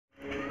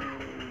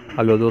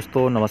Hello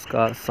दोस्तों,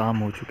 नमस्कार। शाम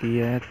हो चुकी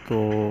है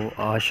तो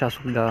आशा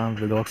शुक्ला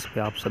व्लॉग्स पे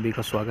आप सभी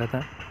का स्वागत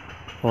है।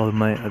 और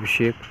मैं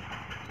अभिषेक।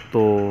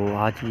 तो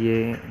आज ये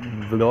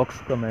व्लॉग्स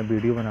का मैं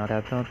वीडियो बना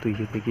रहा था। तो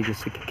ये देखिए,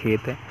 जैसे कि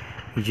खेत है,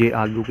 ये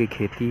आलू की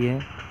खेती है,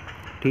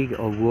 ठीक है।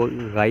 और वो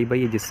राई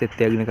बाई है जिससे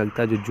तेल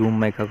निकलता है, जो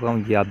जूम मैं कर रहा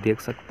हूँ ये आप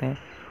देख सकते हैं।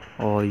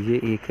 और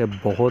ये एक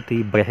बहुत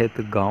ही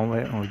बृहद गांव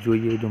है। और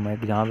जो मैं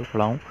जहाँ पे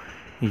खड़ा हूँ,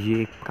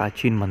 ये एक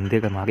प्राचीन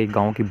मंदिर है हमारे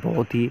गांव की।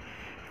 बहुत ही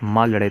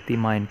माँ लड़ैती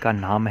माँ इनका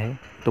नाम है।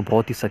 तो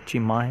बहुत ही सच्ची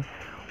माँ है।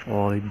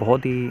 और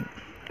बहुत ही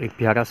एक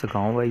प्यारा सा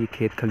गांव है। ये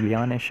खेत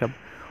खलियान है सब।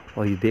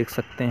 और ये देख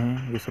सकते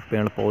हैं, ये सब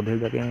पेड़ पौधे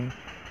लगे हैं।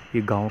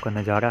 ये गांव का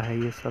नज़ारा है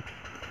ये सब।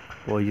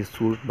 और ये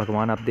सूर्य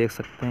भगवान आप देख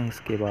सकते हैं।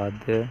 इसके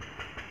बाद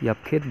ये अब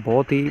खेत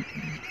बहुत ही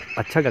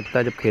अच्छा लगता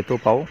है जब खेतों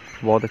पाओ,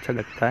 बहुत अच्छा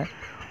लगता है।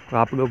 और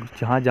आप लोग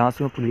जहाँ जहाँ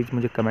से हो, प्लीज़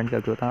मुझे कमेंट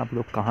करके बताएं आप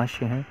लोग कहाँ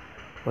से हैं।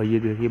 और ये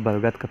देखिए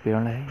बरगद का पेड़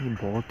है, ये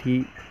बहुत ही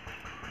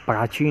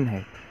प्राचीन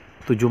है।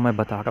 तो जो मैं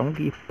बता रहा हूँ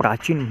कि ये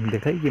प्राचीन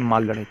मंदिर है, ये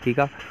माँ गणपति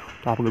का।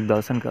 तो आप लोग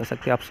दर्शन कर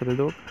सकते हैं आप सभी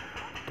लोग।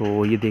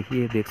 तो ये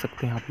देखिए, देख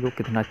सकते हैं आप लोग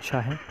कितना अच्छा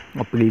है।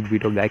 और please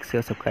video like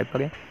share subscribe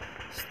करें।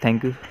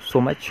 Thank you so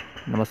much.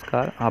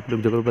 नमस्कार। आप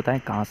लोग ज़रूर बताएं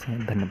कहाँ से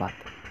हैं। धन्यवाद।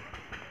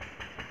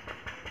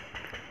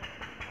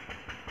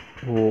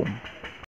 ओम।